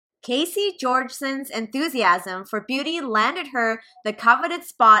Casey Georgeson's enthusiasm for beauty landed her the coveted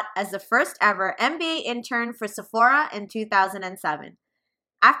spot as the first ever MBA intern for Sephora in 2007.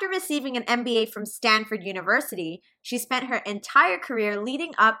 After receiving an MBA from Stanford University, she spent her entire career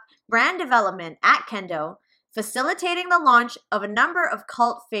leading up brand development at Kendo, facilitating the launch of a number of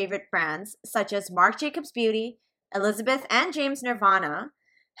cult favorite brands such as Marc Jacobs Beauty, Elizabeth and James Nirvana,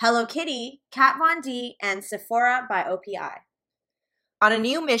 Hello Kitty, Kat Von D, and Sephora by OPI. On a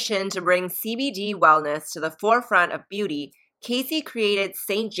new mission to bring CBD wellness to the forefront of beauty, Casey created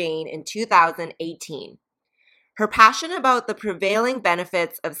St. Jane in 2018. Her passion about the prevailing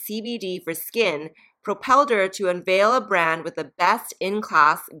benefits of CBD for skin propelled her to unveil a brand with the best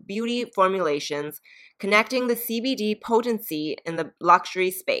in-class beauty formulations, connecting the CBD potency in the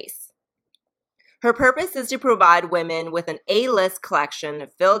luxury space. Her purpose is to provide women with an A-list collection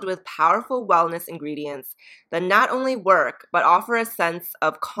filled with powerful wellness ingredients that not only work, but offer a sense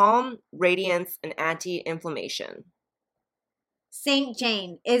of calm, radiance, and anti-inflammation. St.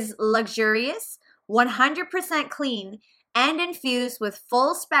 Jane is luxurious, 100% clean, and infused with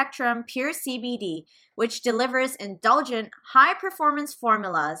full-spectrum pure CBD, which delivers indulgent, high-performance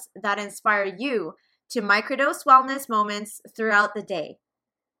formulas that inspire you to microdose wellness moments throughout the day.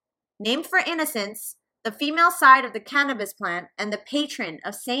 Named for innocence, the female side of the cannabis plant, and the patron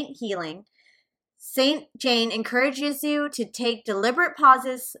of Saint Healing, St. Jane encourages you to take deliberate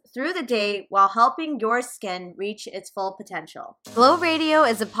pauses through the day while helping your skin reach its full potential. Glow Radio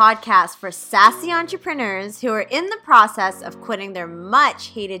is a podcast for sassy entrepreneurs who are in the process of quitting their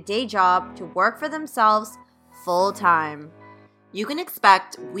much-hated day job to work for themselves full-time. You can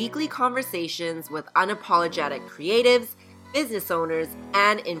expect weekly conversations with unapologetic creatives, business owners,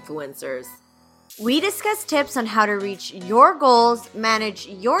 and influencers. We discuss tips on how to reach your goals, manage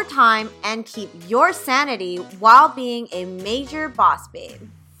your time, and keep your sanity while being a major boss babe.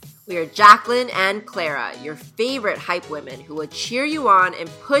 We are Jacqueline and Clara, your favorite hype women who will cheer you on and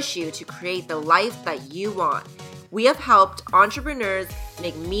push you to create the life that you want. We have helped entrepreneurs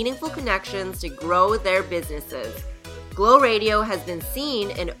make meaningful connections to grow their businesses. Glow Radio has been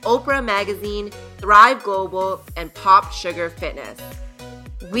seen in Oprah Magazine, Thrive Global, and Pop Sugar Fitness.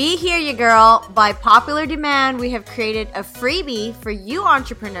 We hear you, girl. By popular demand, we have created a freebie for you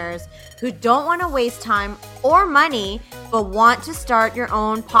entrepreneurs who don't want to waste time or money, but want to start your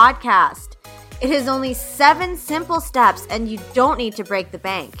own podcast. It is only 7 simple steps, and you don't need to break the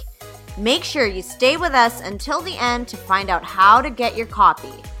bank. Make sure you stay with us until the end to find out how to get your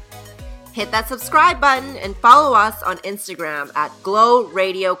copy. Hit that subscribe button and follow us on Instagram at Glow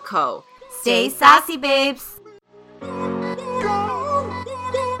Radio Co. Stay sassy, babes.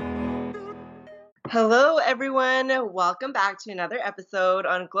 Hello, everyone. Welcome back to another episode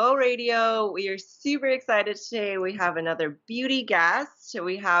on Glow Radio. We are super excited today. We have another beauty guest.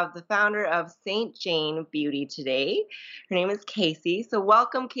 We have the founder of St. Jane Beauty today. Her name is Casey. So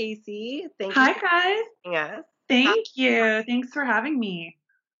welcome, Casey. Thank you. Hi, guys. For us. Thank you. Thanks for having me.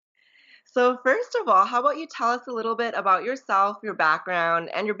 So first of all, how about you tell us a little bit about yourself, your background,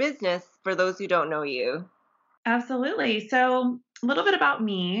 and your business for those who don't know you? Absolutely. So a little bit about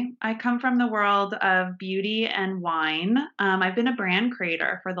me. I come from the world of beauty and wine. I've been a brand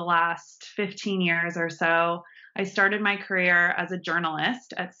creator for the last 15 years or so. I started my career as a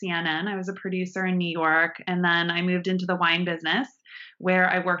journalist at CNN. I was a producer in New York, and then I moved into the wine business where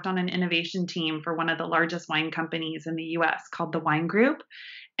I worked on an innovation team for one of the largest wine companies in the US called the Wine Group,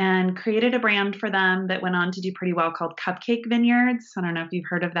 and created a brand for them that went on to do pretty well called Cupcake Vineyards. I don't know if you've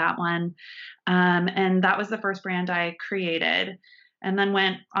heard of that one. And that was the first brand I created. And then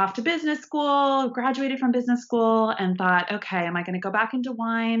went off to business school, graduated from business school, and thought, okay, am I going to go back into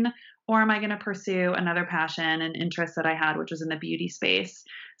wine, or am I going to pursue another passion and interest that I had, which was in the beauty space?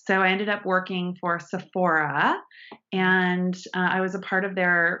 So I ended up working for Sephora, and I was a part of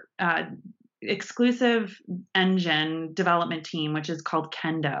their exclusive engine development team, which is called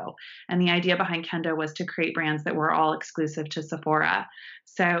Kendo. And the idea behind Kendo was to create brands that were all exclusive to Sephora.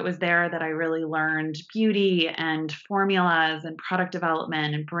 So it was there that I really learned beauty and formulas and product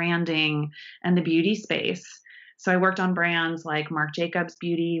development and branding and the beauty space. So I worked on brands like Marc Jacobs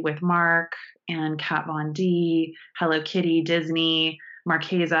Beauty with Marc and Kat Von D, Hello Kitty, Disney,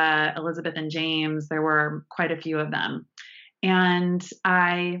 Marchesa, Elizabeth and James. There were quite a few of them. And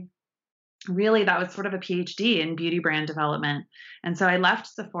that was sort of a PhD in beauty brand development. And so I left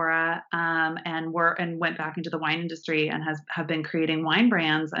Sephora and went back into the wine industry and have been creating wine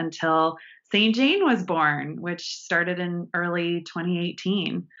brands until St. Jane was born, which started in early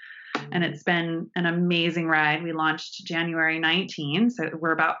 2018. And it's been an amazing ride. We launched January 19, so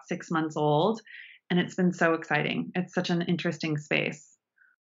we're about 6 months old, and it's been so exciting. It's such an interesting space.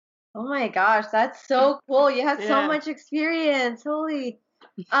 Oh my gosh, that's so cool. You have so Yeah. much experience. Holy.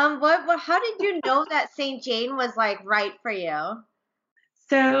 How did you know that St. Jane was like right for you?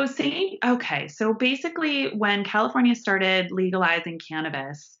 So basically, when California started legalizing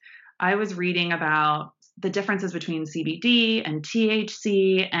cannabis, I was reading about the differences between CBD and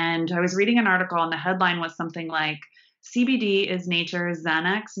THC. And I was reading an article, and the headline was something like CBD is nature's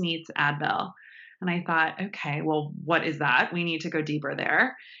Xanax meets Advil. And I thought, okay, well, what is that? We need to go deeper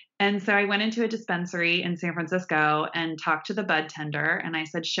there. And so I went into a dispensary in San Francisco and talked to the bud tender. And I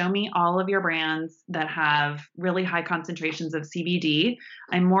said, show me all of your brands that have really high concentrations of CBD.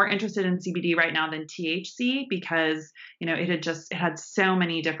 I'm more interested in CBD right now than THC because it had so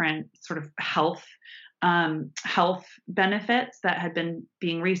many different sort of health benefits that had been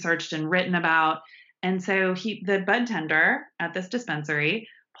being researched and written about. And so the bud tender at this dispensary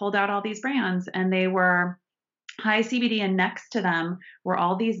pulled out all these brands, and they were high CBD, and next to them were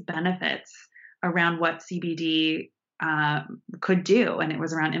all these benefits around what CBD could do. And it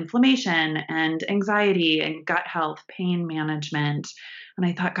was around inflammation and anxiety and gut health, pain management. And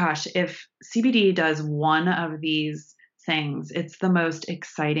I thought, gosh, if CBD does one of these things, it's the most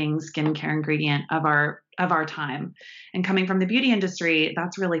exciting skincare ingredient of our time. And coming from the beauty industry,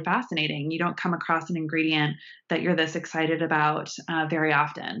 that's really fascinating. You don't come across an ingredient that you're this excited about very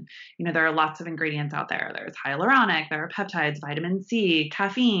often. There are lots of ingredients out there. There's hyaluronic, there are peptides, vitamin C,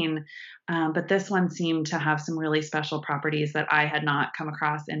 caffeine, but this one seemed to have some really special properties that I had not come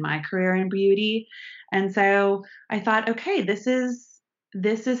across in my career in beauty. And so I thought, okay, this is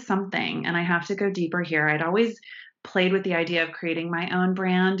something, and I have to go deeper here. I'd always played with the idea of creating my own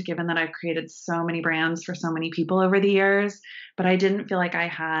brand, given that I've created so many brands for so many people over the years, but I didn't feel like I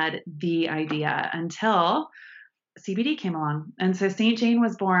had the idea until CBD came along. And so St. Jane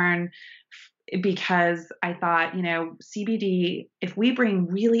was born because I thought, CBD, if we bring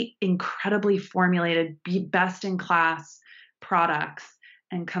really incredibly formulated, best in class products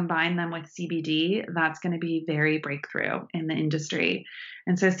and combine them with CBD, that's going to be very breakthrough in the industry.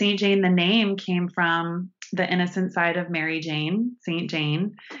 And so St. Jane, the name came from the innocent side of Mary Jane, St.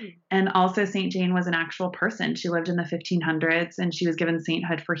 Jane. And also, St. Jane was an actual person. She lived in the 1500s, and she was given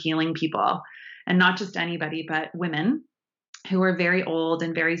sainthood for healing people. And not just anybody, but women who were very old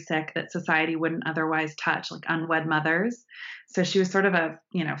and very sick that society wouldn't otherwise touch, like unwed mothers. So she was sort of a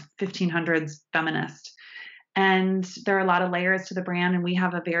 1500s feminist. And there are a lot of layers to the brand, and we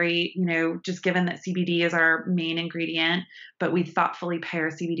have a very, just given that CBD is our main ingredient, but we thoughtfully pair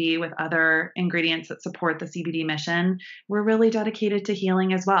CBD with other ingredients that support the CBD mission. We're really dedicated to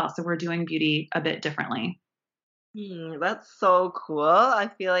healing as well. So we're doing beauty a bit differently. That's so cool. I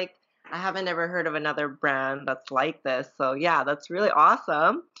feel like I haven't ever heard of another brand that's like this. So yeah, that's really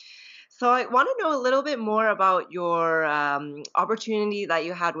awesome. So I want to know a little bit more about your opportunity that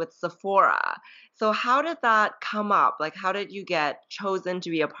you had with Sephora. So how did that come up? Like, how did you get chosen to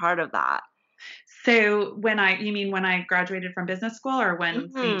be a part of that? So you mean when I graduated from business school or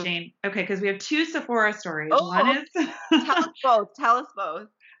when St. Hmm. Jane? Okay, because we have two Sephora stories. One Oh, is tell us both. Tell us both.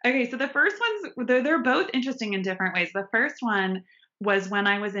 okay. So the first ones, they're both interesting in different ways. The first one was when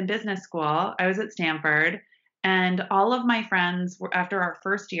I was in business school. I was at Stanford, and all of my friends were, after our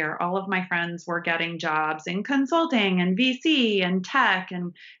first year, all of my friends were getting jobs in consulting and VC and tech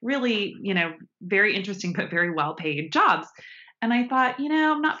and really, very interesting but very well paid jobs. And I thought,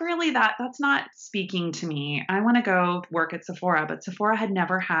 not really that's not speaking to me. I want to go work at Sephora, but Sephora had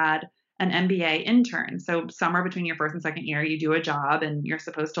never had an MBA intern. So somewhere between your first and second year, you do a job and you're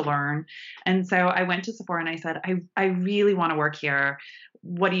supposed to learn. And so I went to Sephora and I said, I really want to work here.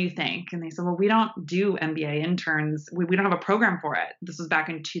 What do you think? And they said, well, we don't do MBA interns. We don't have a program for it. This was back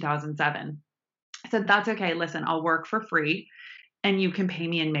in 2007. I said, that's okay. Listen, I'll work for free and you can pay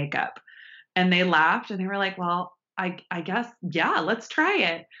me in makeup. And they laughed and they were like, well, I guess, yeah, let's try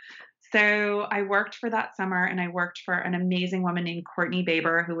it. So I worked for that summer, and I worked for an amazing woman named Courtney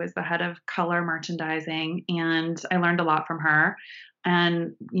Baber, who was the head of color merchandising. And I learned a lot from her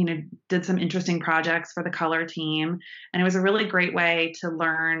and, did some interesting projects for the color team. And it was a really great way to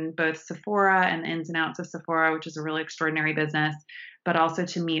learn both Sephora and the ins and outs of Sephora, which is a really extraordinary business, but also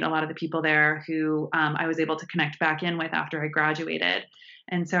to meet a lot of the people there who I was able to connect back in with after I graduated.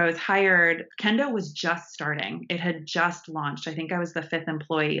 And so I was hired. Kendo was just starting. It had just launched. I think I was the fifth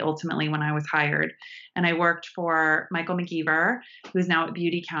employee ultimately when I was hired. And I worked for Michael McGeever, who's now at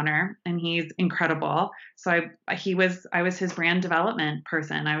Beauty Counter, and he's incredible. So I was his brand development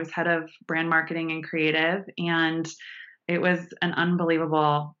person. I was head of brand marketing and creative, and it was an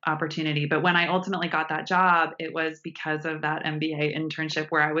unbelievable opportunity. But when I ultimately got that job, it was because of that MBA internship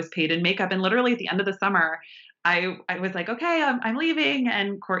where I was paid in makeup. And literally at the end of the summer, I was like, okay, I'm leaving.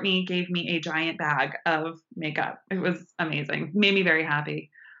 And Courtney gave me a giant bag of makeup. It was amazing. Made me very happy.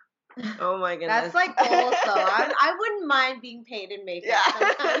 Oh my goodness. That's like goals, though. I wouldn't mind being paid in makeup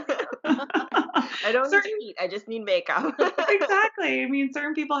sometimes. I don't need to eat. I just need makeup. Exactly. I mean,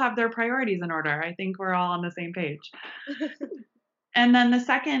 certain people have their priorities in order. I think we're all on the same page. And then the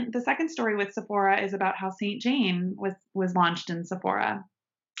second story with Sephora is about how St. Jane was launched in Sephora.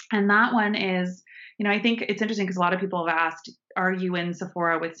 And that one is, I think it's interesting because a lot of people have asked, are you in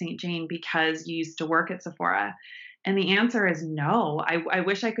Sephora with St. Jane because you used to work at Sephora? And the answer is no. I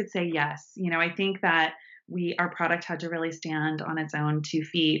wish I could say yes. I think that our product had to really stand on its own 2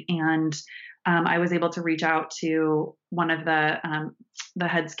 feet. And I was able to reach out to one of the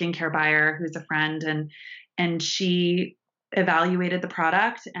head skincare buyer who's a friend, and she evaluated the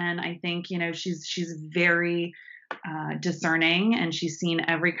product. And I think, she's very discerning, and she's seen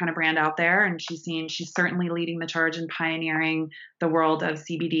every kind of brand out there, and she's certainly leading the charge and pioneering the world of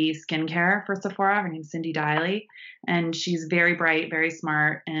CBD skincare for Sephora. Her name's Cindy Diley, and she's very bright, very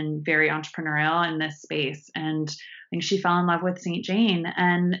smart, and very entrepreneurial in this space. And I think she fell in love with St. Jane,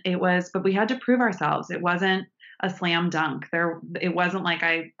 but we had to prove ourselves. It wasn't a slam dunk. It wasn't like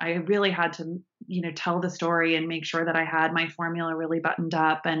I really had to, tell the story and make sure that I had my formula really buttoned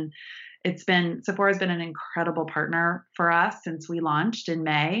up. And Sephora's been an incredible partner for us since we launched in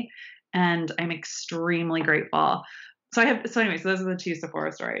May, and I'm extremely grateful. So those are the 2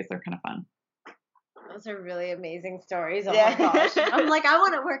 Sephora stories. They're kind of fun. Those are really amazing stories. Oh my gosh. I'm like, I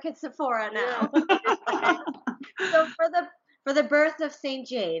want to work at Sephora now. So for the birth of St.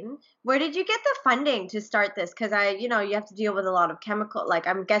 Jane, where did you get the funding to start this? Because you have to deal with a lot of chemical, like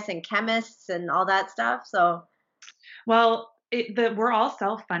I'm guessing chemists and all that stuff. So, well, we're all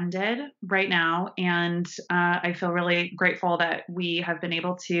self-funded right now, and I feel really grateful that we have been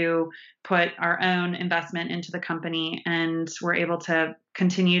able to put our own investment into the company, and we're able to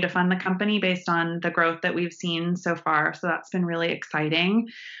continue to fund the company based on the growth that we've seen so far. So that's been really exciting.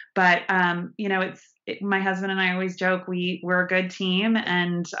 But my husband and I always joke we're a good team,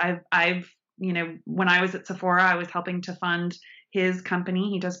 and I've when I was at Sephora, I was helping to fund his company.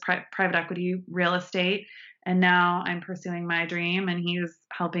 He does private equity real estate. And now I'm pursuing my dream, and he's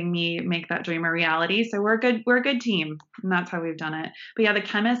helping me make that dream a reality. So we're a good team, and that's how we've done it. But yeah, the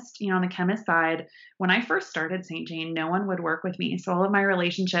chemist, on the chemist side, when I first started St. Jane, no one would work with me. So all of my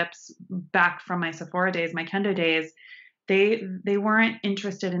relationships back from my Sephora days, my Kendo days, they weren't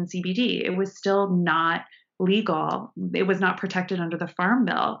interested in CBD. It was still not legal. It was not protected under the Farm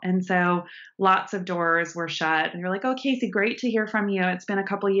Bill. And so lots of doors were shut. And you're like, oh, Casey, great to hear from you. It's been a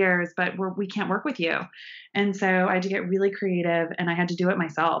couple years, but we can't work with you. And so I had to get really creative, and I had to do it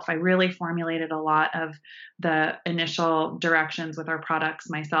myself. I really formulated a lot of the initial directions with our products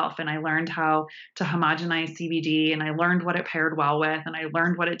myself. And I learned how to homogenize CBD, and I learned what it paired well with, and I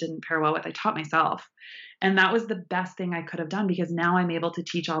learned what it didn't pair well with. I taught myself. And that was the best thing I could have done, because now I'm able to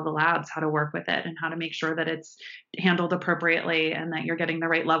teach all the labs how to work with it and how to make sure that it's handled appropriately, and that you're getting the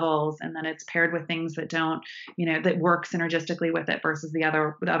right levels, and that it's paired with things that don't, that work synergistically with it versus the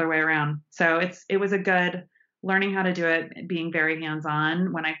other way around. So it was a good learning how to do it. Being very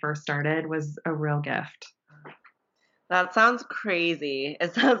hands-on when I first started was a real gift. That sounds crazy.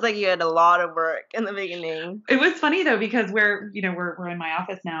 It sounds like you had a lot of work in the beginning. It was funny though, because we're in my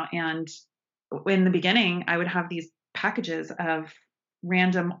office now, and in the beginning, I would have these packages of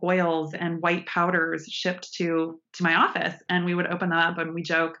random oils and white powders shipped to my office, and we would open them up, and we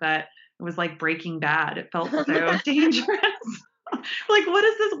joke that it was like Breaking Bad. It felt so dangerous. Like, what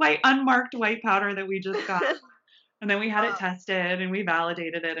is this unmarked white powder that we just got? And then we had it tested, and we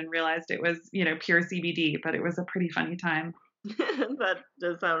validated it and realized it was, pure CBD, but it was a pretty funny time. That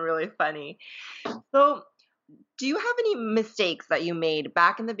does sound really funny. So, do you have any mistakes that you made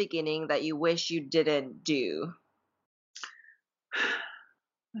back in the beginning that you wish you didn't do?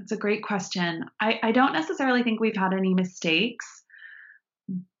 That's a great question. I don't necessarily think we've had any mistakes.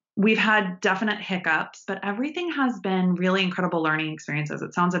 We've had definite hiccups, but everything has been really incredible learning experiences.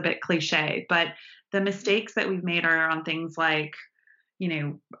 It sounds a bit cliche, but the mistakes that we've made are on things like,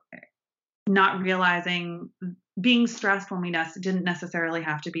 not realizing, being stressed when we didn't necessarily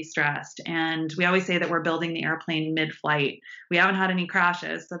have to be stressed. And we always say that we're building the airplane mid-flight. We haven't had any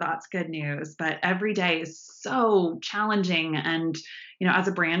crashes, so that's good news. But every day is so challenging. And, as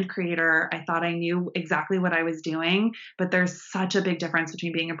a brand creator, I thought I knew exactly what I was doing, but there's such a big difference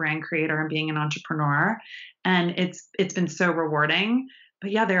between being a brand creator and being an entrepreneur. And it's been so rewarding.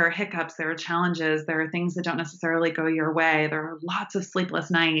 But yeah, there are hiccups, there are challenges, there are things that don't necessarily go your way. There are lots of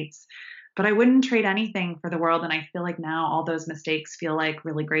sleepless nights. But I wouldn't trade anything for the world. And I feel like now all those mistakes feel like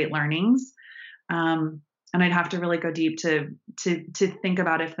really great learnings. And I'd have to really go deep to think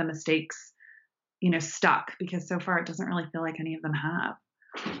about if the mistakes, stuck, because so far it doesn't really feel like any of them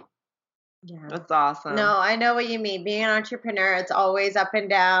have. Yeah. That's awesome. No, I know what you mean. Being an entrepreneur, it's always up and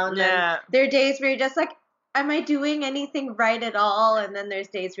down. Yeah. And there are days where you're just like, am I doing anything right at all? And then there's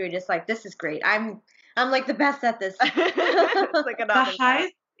days where you're just like, this is great. I'm like the best at this. It's like The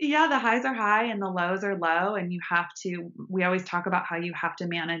highs, the highs are high and the lows are low. And we always talk about how you have to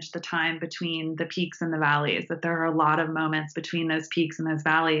manage the time between the peaks and the valleys, that there are a lot of moments between those peaks and those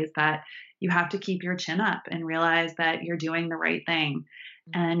valleys that you have to keep your chin up and realize that you're doing the right thing.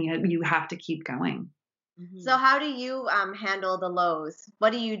 And you have to keep going. So how do you handle the lows?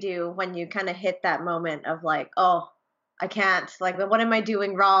 What do you do when you kind of hit that moment of like, oh, I can't, like, what am I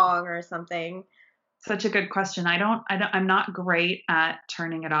doing wrong or something? Such a good question. I'm not great at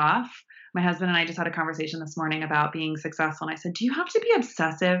turning it off. My husband and I just had a conversation this morning about being successful. And I said, do you have to be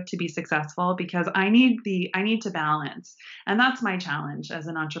obsessive to be successful? Because I need to balance. And that's my challenge as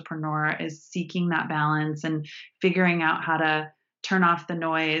an entrepreneur, is seeking that balance and figuring out how to turn off the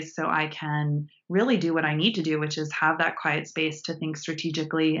noise so I can really do what I need to do, which is have that quiet space to think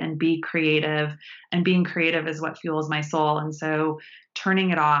strategically and be creative. And being creative is what fuels my soul. And so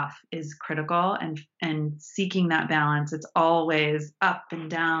turning it off is critical, and seeking that balance. It's always up and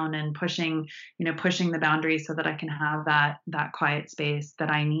down and pushing the boundaries so that I can have that quiet space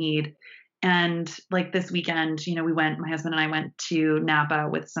that I need. And like this weekend, my husband and I went to Napa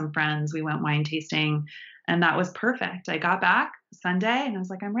with some friends. We went wine tasting, and that was perfect. I got back Sunday and I was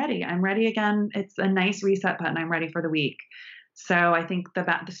like, I'm ready. I'm ready again. It's a nice reset button. I'm ready for the week. So I think the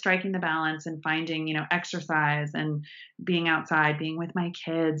striking the balance and finding, exercise and being outside, being with my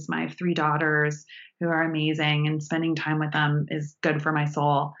kids, my 3 daughters who are amazing, and spending time with them is good for my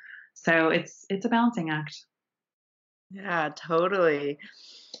soul. So it's a balancing act. Yeah, totally.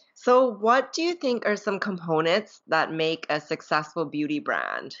 So what do you think are some components that make a successful beauty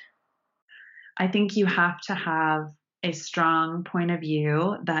brand? I think you have to have a strong point of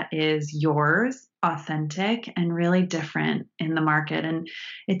view that is yours, authentic, and really different in the market. And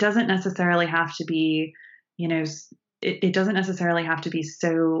it doesn't necessarily have to be, it doesn't necessarily have to be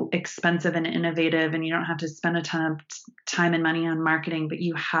so expensive and innovative, and you don't have to spend a ton of time and money on marketing, but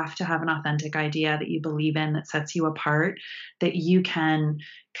you have to have an authentic idea that you believe in, that sets you apart, that you can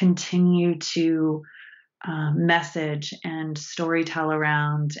continue to message and storytell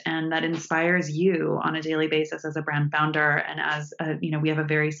around, and that inspires you on a daily basis as a brand founder. And as we have a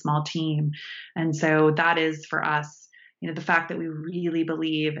very small team. And so that is for us, the fact that we really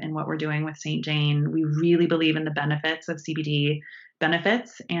believe in what we're doing with St. Jane. We really believe in the benefits of CBD,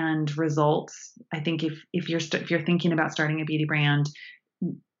 benefits and results. I think if you're thinking about starting a beauty brand,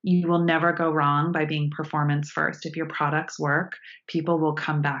 you will never go wrong by being performance first. If your products work, people will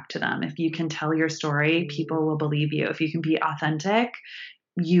come back to them. If you can tell your story, people will believe you. If you can be authentic,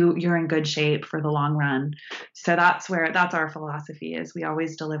 you're in good shape for the long run. So that's our philosophy, is we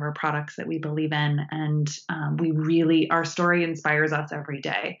always deliver products that we believe in. And our story inspires us every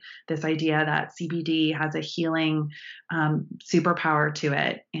day. This idea that CBD has a healing superpower to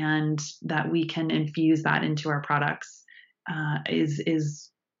it, and that we can infuse that into our products is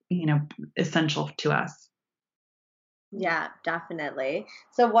essential to us. Yeah, definitely.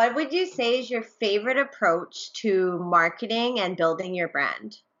 So what would you say is your favorite approach to marketing and building your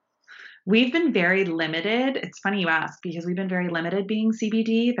brand? We've been very limited. It's funny you ask, because we've been very limited being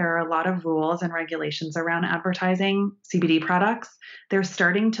CBD. There are a lot of rules and regulations around advertising CBD products. They're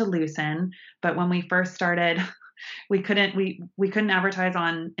starting to loosen, but when we first started, we couldn't advertise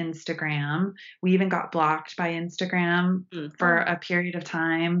on Instagram. We even got blocked by Instagram for a period of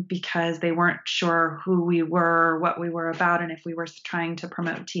time because they weren't sure who we were, what we were about, and if we were trying to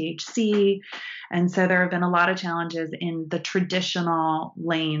promote THC. And so there have been a lot of challenges in the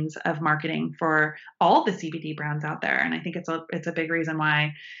lanes of marketing for all the CBD brands out there. And I think it's a big reason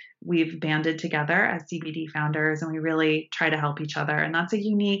why we've banded together as CBD founders, and we really try to help each other. And that's a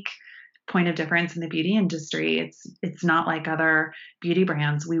unique point of difference in the beauty industry. It's not like other beauty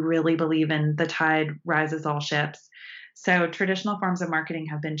brands. We really believe in the tide rises all ships. So traditional forms of marketing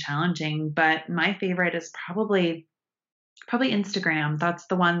have been challenging, but my favorite is probably Instagram. That's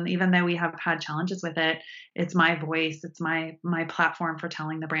the one, even though we have had challenges with it, it's my voice. It's my platform for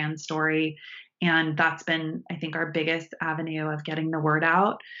telling the brand story. And that's been, I think, our biggest avenue of getting the word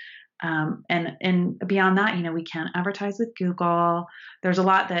out. And beyond that, we can't advertise with Google. There's a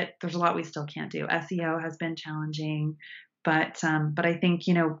lot we still can't do. SEO has been challenging, but I think,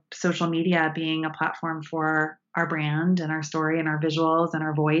 social media being a platform for our brand and our story and our visuals and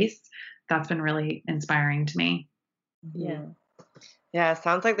our voice, that's been really inspiring to me. Yeah. Yeah,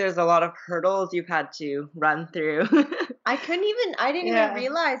 sounds like there's a lot of hurdles you've had to run through. I didn't even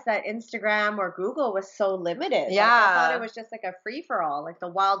realize that Instagram or Google was so limited. Yeah. Like, I thought it was just like a free-for-all, like the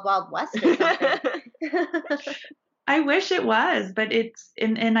Wild Wild West or something. I wish it was, but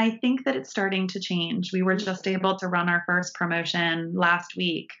and I think that it's starting to change. We were just able to run our first promotion last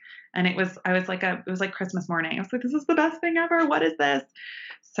week, and it was like Christmas morning. I was like, this is the best thing ever. What is this?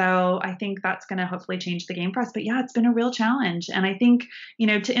 So I think that's going to hopefully change the game for us. But yeah, it's been a real challenge. And I think, to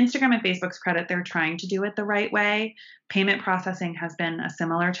Instagram and Facebook's credit, they're trying to do it the right way. Payment processing has been a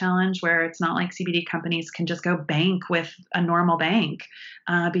similar challenge where it's not like CBD companies can just go bank with a normal bank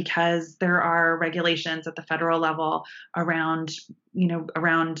because there are regulations at the federal level around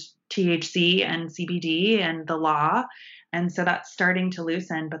THC and CBD and the law. And so that's starting to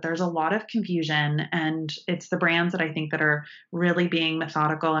loosen, but there's a lot of confusion, and it's the brands that I think that are really being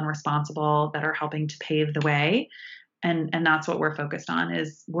methodical and responsible that are helping to pave the way. And that's what we're focused on,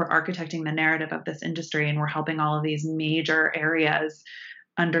 is we're architecting the narrative of this industry, and we're helping all of these major areas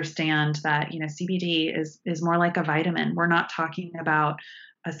understand that, CBD is more like a vitamin. We're not talking about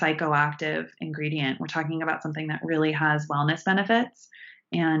a psychoactive ingredient. We're talking about something that really has wellness benefits,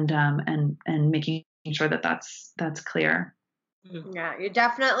 and making sure that that's clear. Yeah, you're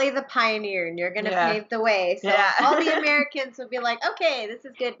definitely the pioneer, and you're going to pave the way. So all the Americans will be like, okay, this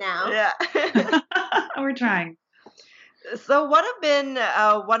is good now. Yeah. We're trying. So what have been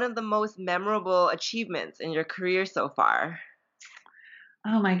one of the most memorable achievements in your career so far?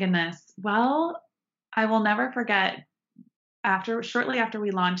 Oh my goodness. Well, I will never forget shortly after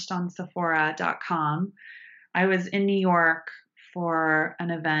we launched on Sephora.com, I was in New York for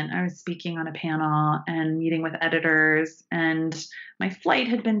an event. I was speaking on a panel and meeting with editors, and my flight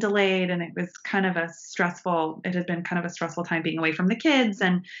had been delayed, and it had been kind of a stressful time being away from the kids.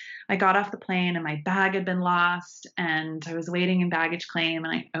 And I got off the plane and my bag had been lost, and I was waiting in baggage claim,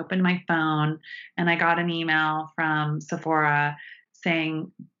 and I opened my phone and I got an email from Sephora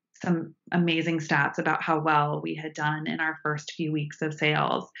saying some amazing stats about how well we had done in our first few weeks of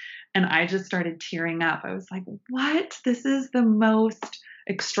sales. And I just started tearing up. I was like, what? This is the most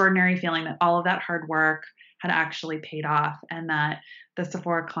extraordinary feeling that all of that hard work had actually paid off, and that the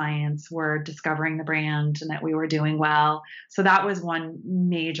Sephora clients were discovering the brand and that we were doing well. So that was one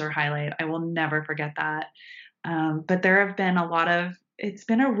major highlight. I will never forget that. But there have been it's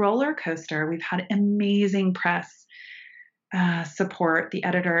been a roller coaster. We've had amazing press support. The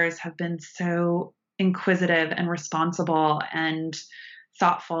editors have been so inquisitive and responsible and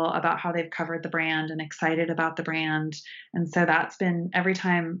thoughtful about how they've covered the brand and excited about the brand. And so that's been every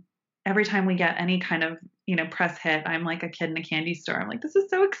time we get any kind of, press hit, I'm like a kid in a candy store. I'm like, this is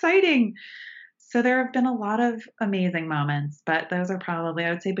so exciting. So there have been a lot of amazing moments, but those are probably, I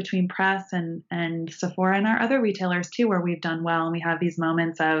would say, between press and Sephora and our other retailers too, where we've done well. And we have these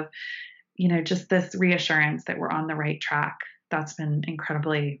moments of, just this reassurance that we're on the right track. That's been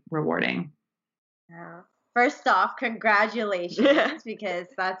incredibly rewarding. Yeah. First off, congratulations, because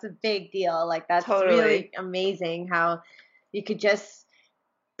that's a big deal. Like, that's really amazing how you could just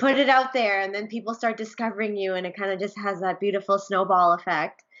put it out there and then people start discovering you, and it kind of just has that beautiful snowball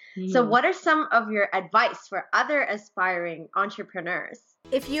effect. So what are some of your advice for other aspiring entrepreneurs?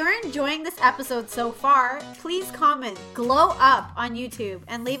 If you're enjoying this episode so far, please comment Glow Up on YouTube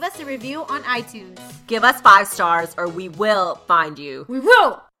and leave us a review on iTunes. Give us 5 stars or we will find you. We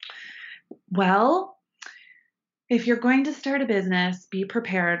will! Well, if you're going to start a business, be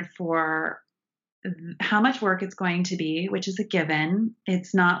prepared for how much work it's going to be, which is a given.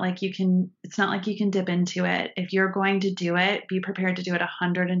 It's not like you can dip into it. If you're going to do it, be prepared to do it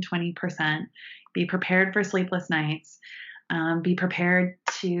 120%. Be prepared for sleepless nights. Be prepared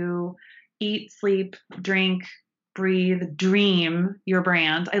to eat, sleep, drink, breathe, dream your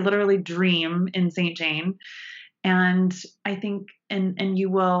brand. I literally dream in St. Jane. And I think, and you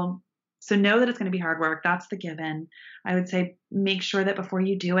will, so know that it's going to be hard work. That's the given. I would say make sure that before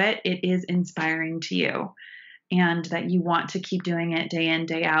you do it, it is inspiring to you and that you want to keep doing it day in,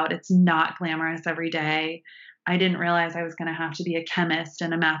 day out. It's not glamorous every day. I didn't realize I was going to have to be a chemist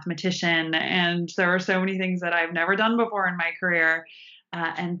and a mathematician. And there are so many things that I've never done before in my career.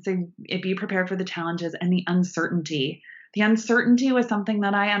 And so be prepared for the challenges and the uncertainty. The uncertainty was something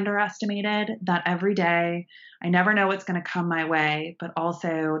that I underestimated, that every day I never know what's going to come my way, but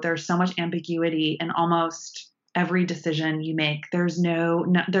also there's so much ambiguity in almost every decision you make. There's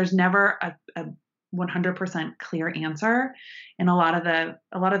never a 100% clear answer in a lot of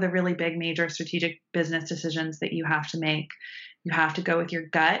the really big major strategic business decisions that you have to make. You have to go with your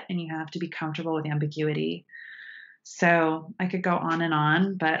gut and you have to be comfortable with ambiguity. So I could go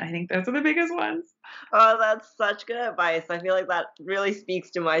on, but I think those are the biggest ones. Oh, that's such good advice. I feel like that really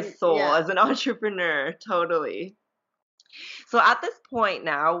speaks to my soul as an entrepreneur. Totally. So at this point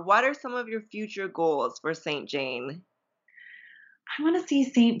now, what are some of your future goals for St. Jane? I want to see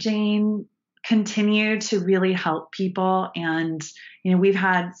St. Jane continue to really help people. And, we've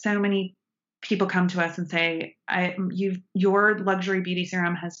had so many people come to us and say, your luxury beauty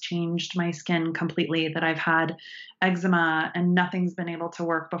serum has changed my skin completely, that I've had eczema and nothing's been able to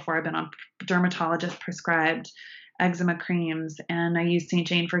work before. I've been on dermatologist prescribed eczema creams and I used St.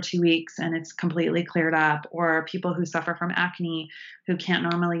 Jane for 2 weeks and it's completely cleared up. Or people who suffer from acne who can't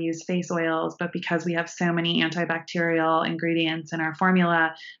normally use face oils, but because we have so many antibacterial ingredients in our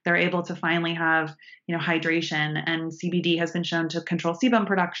formula, they're able to finally have, hydration. And CBD has been shown to control sebum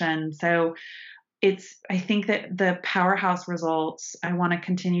production. So I think that the powerhouse results, I want to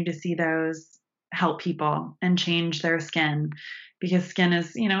continue to see those help people and change their skin, because skin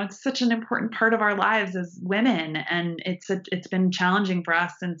is, it's such an important part of our lives as women. And it's been challenging for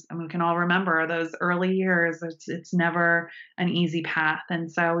us since, and we can all remember those early years. It's never an easy path. And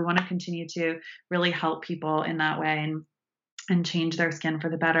so we want to continue to really help people in that way and change their skin for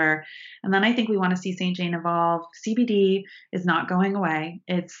the better. And then I think we want to see St. Jane evolve. CBD is not going away.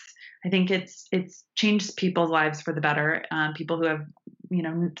 I think it's changed people's lives for the better. People who have,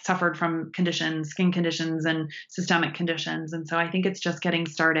 suffered from skin conditions and systemic conditions. And so I think it's just getting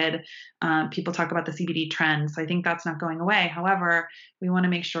started. People talk about the CBD trend. So I think that's not going away. However, we want to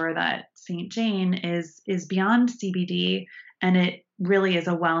make sure that St. Jane is beyond CBD and it really is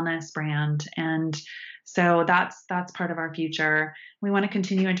a wellness brand. And so that's part of our future. We want to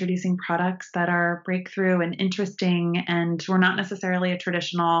continue introducing products that are breakthrough and interesting, and we're not necessarily a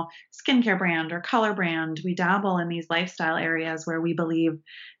traditional skincare brand or color brand. We dabble in these lifestyle areas where we believe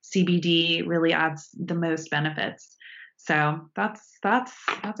CBD really adds the most benefits. So that's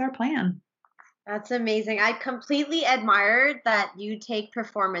our plan. That's amazing. I completely admire that you take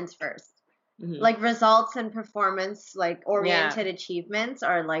performance first. Mm-hmm. Like results and performance, like oriented achievements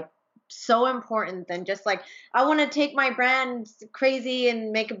are like so important than just like, I want to take my brand crazy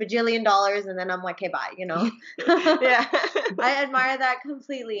and make $1 bajillion and then I'm like, hey, bye, Yeah. I admire that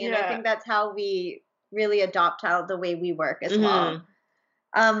completely. And I think that's how we really adopt the way we work as well.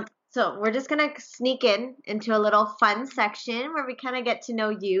 So we're just going to sneak into a little fun section where we kind of get to know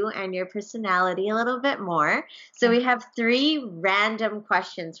you and your personality a little bit more. So we have 3 random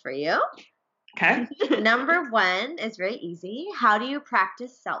questions for you. Okay. Number 1 is very easy. How do you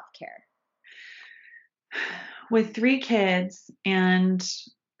practice self-care? With 3 kids and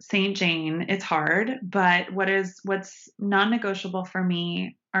St. Jane, it's hard, but what's non-negotiable for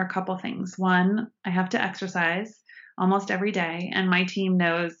me are a couple things. 1, I have to exercise almost every day, and my team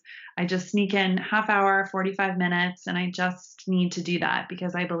knows I just sneak in half hour, 45 minutes, and I just need to do that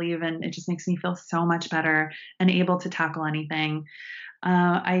because I believe in it. Just makes me feel so much better and able to tackle anything.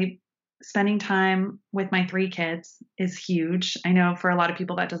 Spending time with my 3 kids is huge. I know for a lot of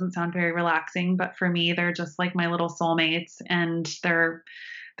people that doesn't sound very relaxing, but for me, they're just like my little soulmates, and they're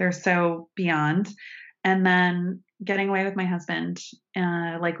so beyond. And then getting away with my husband,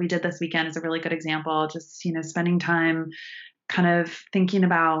 like we did this weekend, is a really good example. Just, spending time kind of thinking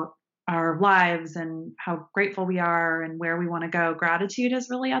about our lives and how grateful we are and where we want to go. Gratitude is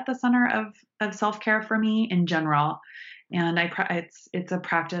really at the center of self-care for me in general. And it's a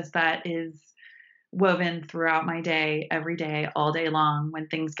practice that is woven throughout my day, every day, all day long. When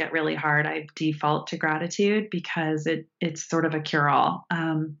things get really hard, I default to gratitude because it's sort of a cure-all.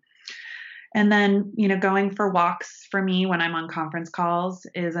 And then, going for walks for me when I'm on conference calls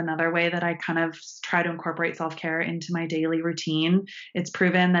is another way that I kind of try to incorporate self-care into my daily routine. It's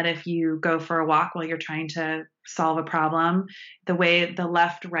proven that if you go for a walk while you're trying to solve a problem, the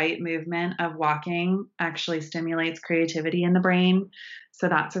left-right movement of walking actually stimulates creativity in the brain. So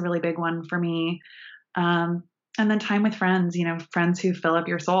that's a really big one for me. And then time with friends, friends who fill up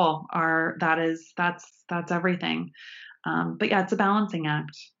your soul that's everything. But yeah, it's a balancing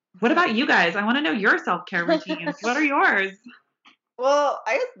act. What about you guys? I want to know your self-care routines. What are yours? Well,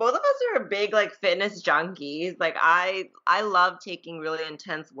 I guess both of us are big like fitness junkies. Like I love taking really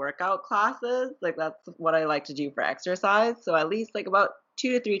intense workout classes. Like that's what I like to do for exercise. So at least like about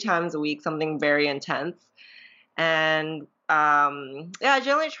 2 to 3 times a week, something very intense. And I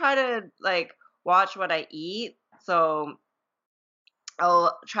generally try to like watch what I eat. So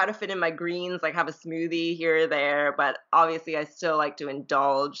I'll try to fit in my greens, like have a smoothie here or there, but obviously I still like to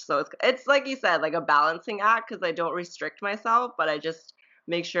indulge. So it's like you said, like a balancing act because I don't restrict myself, but I just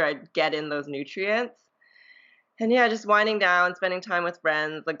make sure I get in those nutrients. And yeah, just winding down, spending time with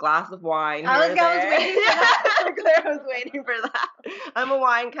friends, a glass of wine. I was waiting for that. Claire was waiting for that. I'm a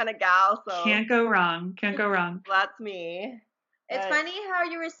wine kind of gal, so Can't go wrong. Can't go wrong. that's me. It's funny how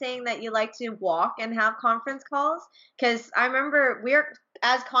you were saying that you like to walk and have conference calls, because I remember we're,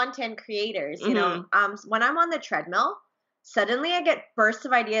 as content creators, you know, when I'm on the treadmill, suddenly I get bursts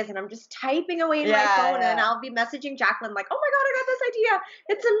of ideas and I'm just typing away in my phone and I'll be messaging Jacqueline like, oh my God, I got this idea.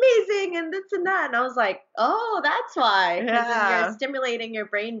 It's amazing and this and that. And I was like, oh, that's why. Because you're stimulating your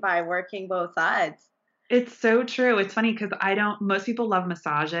brain by working both sides. It's so true. It's funny because most people love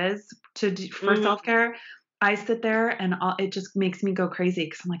massages for self-care. I sit there and it just makes me go crazy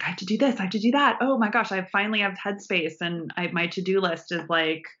because I'm like, I have to do this, I have to do that. Oh my gosh, I finally have headspace, and my to-do list is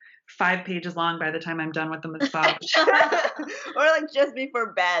like 5 pages long by the time I'm done with the massage. Or like just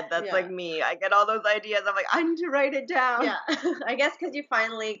before bed. That's like me. I get all those ideas. I'm like, I need to write it down. Yeah, I guess because you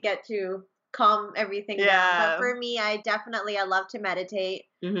finally get to calm everything down. But for me, I love to meditate.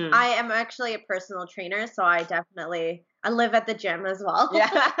 I am actually a personal trainer, so I live at the gym as well.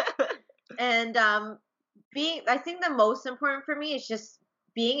 Yeah. And I think the most important for me is just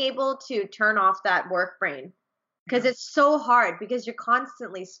being able to turn off that work brain, because it's so hard because you're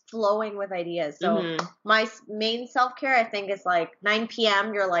constantly flowing with ideas. So my main self-care, I think, is like 9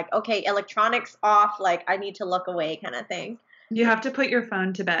 p.m. You're like, okay, electronics off, like I need to look away kind of thing. You have to put your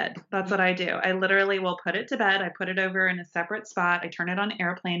phone to bed. That's what I do. I literally will put it to bed. I put it over in a separate spot. I turn it on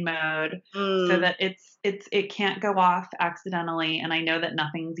airplane mode so that it can't go off accidentally. And I know that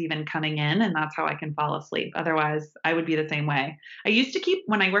nothing's even coming in, and that's how I can fall asleep. Otherwise, I would be the same way. I used to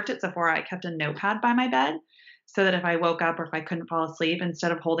when I worked at Sephora, I kept a notepad by my bed so that if I woke up or if I couldn't fall asleep,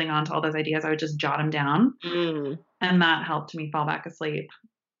 instead of holding on to all those ideas, I would just jot them down. And that helped me fall back asleep.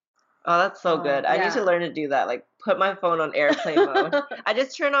 Oh, that's so good. I need to learn to do that. Like put my phone on airplane mode. I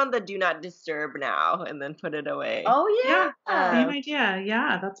just turn on the do not disturb now and then put it away. Oh, yeah. Same idea.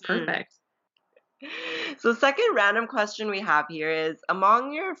 Yeah, that's perfect. So second random question we have here is,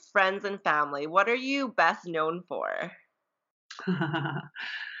 among your friends and family, what are you best known for?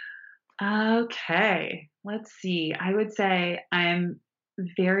 Okay, let's see. I would say I'm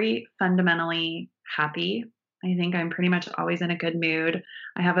very fundamentally happy. I think I'm pretty much always in a good mood.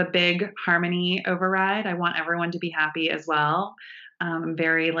 I have a big harmony override. I want everyone to be happy as well. I'm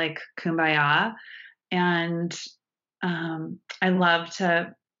very like kumbaya, and I love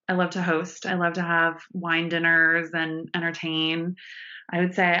to host. I love to have wine dinners and entertain. I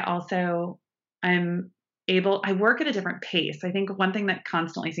would say also I work at a different pace. I think one thing that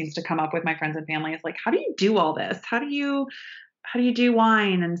constantly seems to come up with my friends and family is like, how do you do all this? How do you do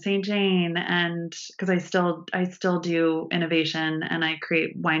wine and St. Jane? And because I still do innovation and I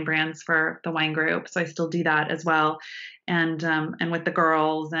create wine brands for the wine group. So I still do that as well. And with the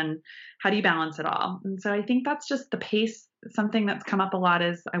girls, and how do you balance it all? And so I think that's just the pace. Something that's come up a lot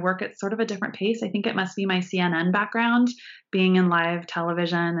is I work at sort of a different pace. I think it must be my CNN background, being in live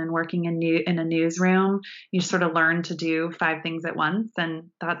television and working in a newsroom. You sort of learn to do 5 things at once, and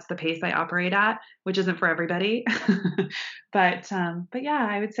that's the pace I operate at, which isn't for everybody. But yeah,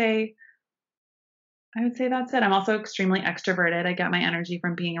 I would say that's it. I'm also extremely extroverted. I get my energy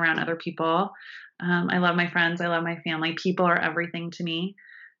from being around other people. I love my friends. I love my family. People are everything to me.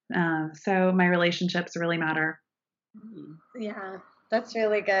 So my relationships really matter. Yeah, that's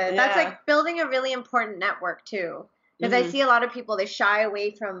really good. That's like building a really important network too. Because I see a lot of people, they shy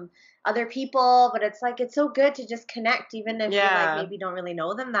away from other people, but it's like, it's so good to just connect, even if you like maybe don't really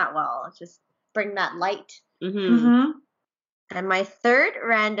know them that well. Just bring that light. And my third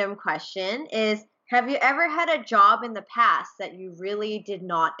random question is, have you ever had a job in the past that you really did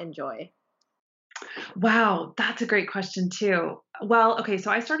not enjoy? Wow, that's a great question too. Well, okay, so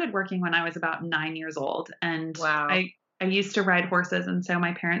I started working when I was about 9 years old, and I used to ride horses. And so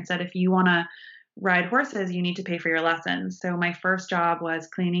my parents said, if you want to ride horses, you need to pay for your lessons. So my first job was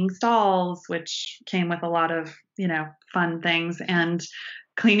cleaning stalls, which came with a lot of, fun things, and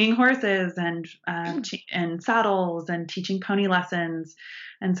cleaning horses and saddles and teaching pony lessons.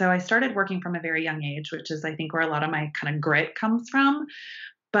 And so I started working from a very young age, which is, I think, where a lot of my kind of grit comes from.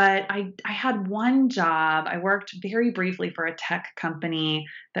 But I had one job. I worked very briefly for a tech company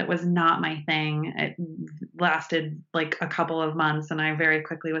that was not my thing. It lasted like a couple of months, and I very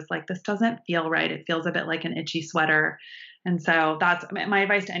quickly was like, this doesn't feel right. It feels a bit like an itchy sweater. And so that's my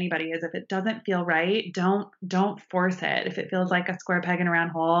advice to anybody is, if it doesn't feel right, don't force it. If it feels like a square peg in a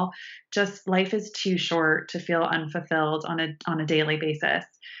round hole, just life is too short to feel unfulfilled on a daily basis.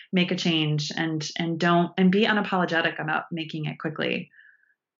 Make a change and be unapologetic about making it quickly.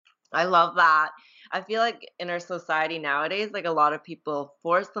 I love that. I feel like in our society nowadays, like a lot of people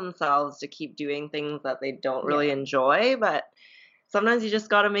force themselves to keep doing things that they don't really enjoy, but sometimes you just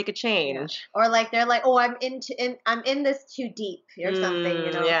got to make a change. Or like they're like, oh, I'm in this too deep or something,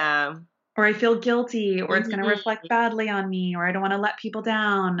 you know. Yeah. Or I feel guilty, or it's going to reflect badly on me, or I don't want to let people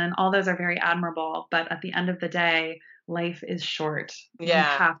down. And all those are very admirable. But at the end of the day, life is short. You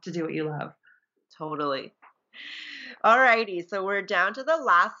have to do what you love. Totally. Alrighty, so we're down to the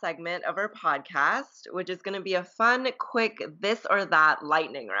last segment of our podcast, which is going to be a fun, quick this or that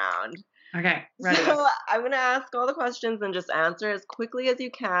lightning round. Okay, ready. So I'm going to ask all the questions and just answer as quickly as you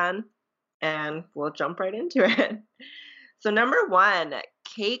can, and we'll jump right into it. So number 1,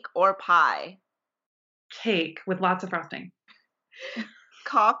 cake or pie? Cake with lots of frosting.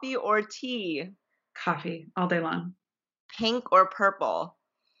 Coffee or tea? Coffee all day long. Pink or purple?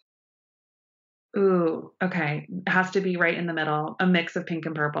 Ooh, okay. It has to be right in the middle. A mix of pink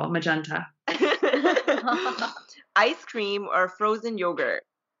and purple. Magenta. Ice cream or frozen yogurt?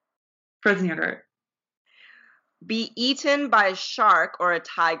 Frozen yogurt. Be eaten by a shark or a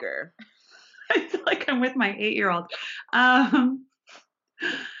tiger? I feel like I'm with my 8-year-old. I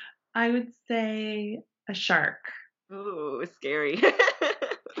would say a shark. Ooh, scary.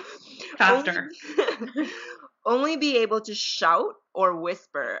 Faster. Only be able to shout or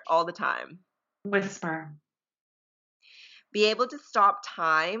whisper all the time? Whisper. Be able to stop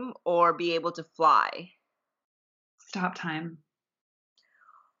time or be able to fly? Stop time.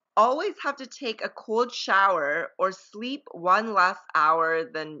 Always have to take a cold shower or sleep 1 less hour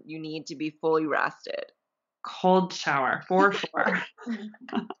than you need to be fully rested? Cold shower, for sure.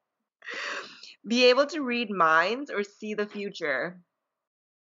 Be able to read minds or see the future?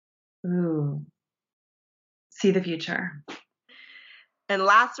 Ooh. See the future. And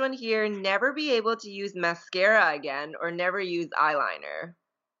last one here, never be able to use mascara again or never use eyeliner?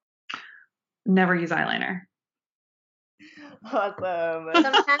 Never use eyeliner. Awesome.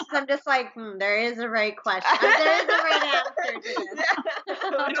 Sometimes I'm just like, there is a right question. There is a right answer to this.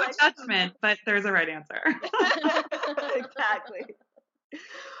 No judgment, but there's a right answer. Exactly.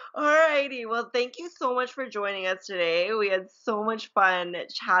 Alrighty. Well, thank you so much for joining us today. We had so much fun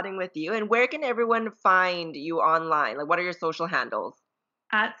chatting with you. And where can everyone find you online? Like, what are your social handles?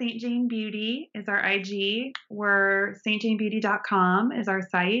 At St. Jane Beauty is our IG. We're stjanebeauty.com is our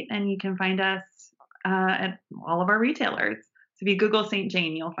site, and you can find us at all of our retailers. So if you Google St.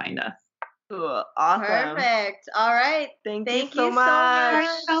 Jane, you'll find us. Ooh, awesome. Perfect. All right. Thank you you so much.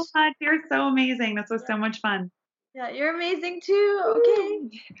 Thanks so much. You're so amazing. This was so much fun. Yeah, you're amazing too.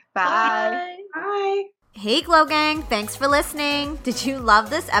 Okay. Bye. Bye. Hey Glow Gang, thanks for listening. Did you love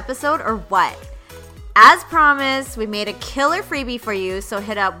this episode or what? As promised, we made a killer freebie for you, so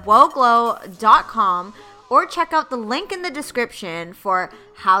hit up woglow.com or check out the link in the description for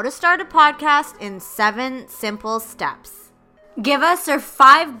how to start a podcast in 7 simple steps. Give us our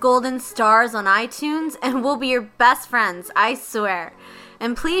 5 golden stars on iTunes and we'll be your best friends, I swear.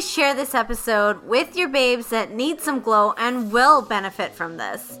 And please share this episode with your babes that need some glow and will benefit from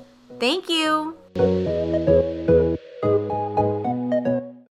this. Thank you.